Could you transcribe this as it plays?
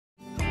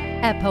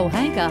At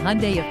Pohanka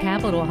Hyundai of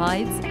Capitol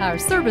Heights, our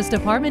service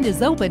department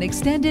is open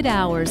extended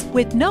hours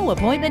with no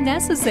appointment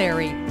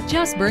necessary.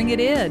 Just bring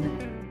it in.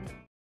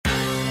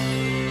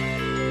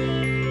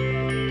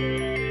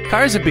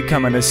 Cars have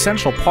become an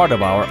essential part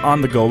of our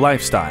on-the-go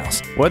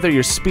lifestyles. Whether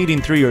you're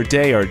speeding through your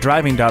day or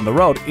driving down the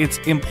road, it's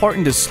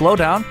important to slow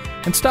down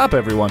and stop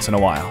every once in a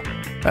while.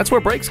 That's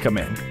where brakes come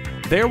in.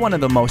 They're one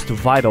of the most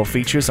vital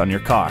features on your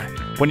car.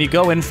 When you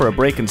go in for a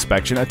brake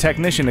inspection, a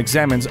technician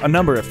examines a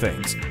number of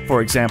things.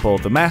 For example,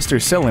 the master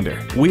cylinder,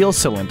 wheel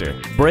cylinder,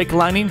 brake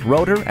lining,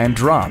 rotor, and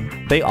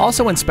drum. They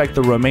also inspect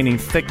the remaining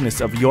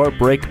thickness of your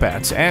brake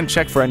pads and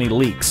check for any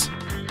leaks.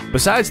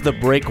 Besides the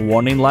brake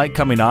warning light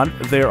coming on,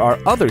 there are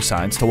other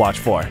signs to watch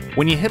for.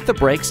 When you hit the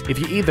brakes, if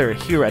you either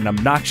hear an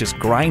obnoxious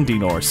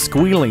grinding or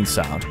squealing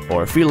sound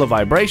or feel a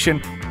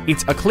vibration,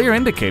 it's a clear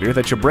indicator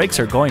that your brakes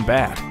are going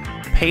bad.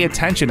 Pay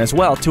attention as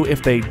well to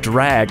if they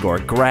drag or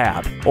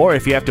grab, or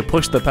if you have to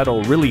push the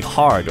pedal really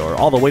hard or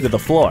all the way to the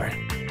floor.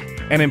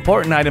 An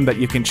important item that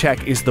you can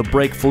check is the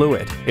brake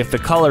fluid. If the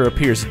color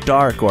appears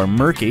dark or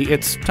murky,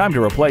 it's time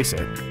to replace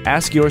it.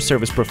 Ask your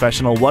service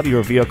professional what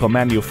your vehicle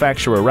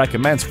manufacturer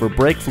recommends for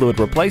brake fluid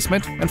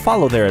replacement and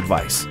follow their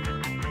advice.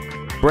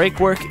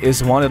 Brake work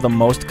is one of the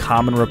most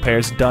common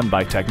repairs done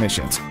by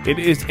technicians. It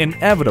is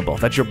inevitable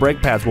that your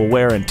brake pads will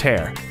wear and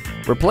tear.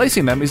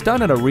 Replacing them is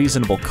done at a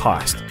reasonable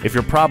cost. If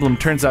your problem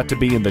turns out to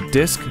be in the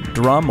disc,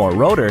 drum, or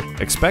rotor,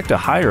 expect a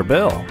higher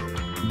bill.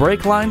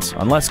 Brake lines,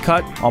 unless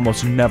cut,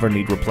 almost never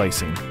need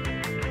replacing.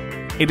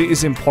 It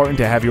is important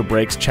to have your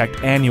brakes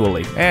checked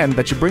annually and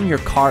that you bring your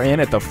car in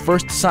at the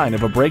first sign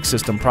of a brake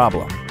system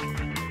problem.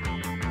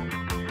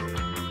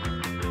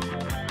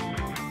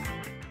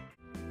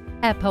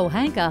 At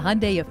Pohanka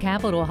Hyundai of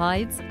Capitol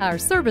Heights, our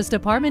service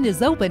department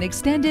is open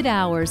extended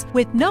hours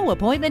with no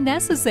appointment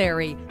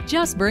necessary.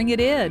 Just bring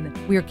it in.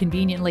 We're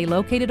conveniently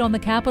located on the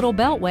Capitol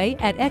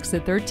Beltway at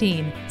Exit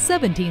 13,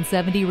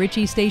 1770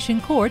 Ritchie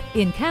Station Court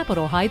in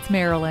Capitol Heights,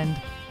 Maryland.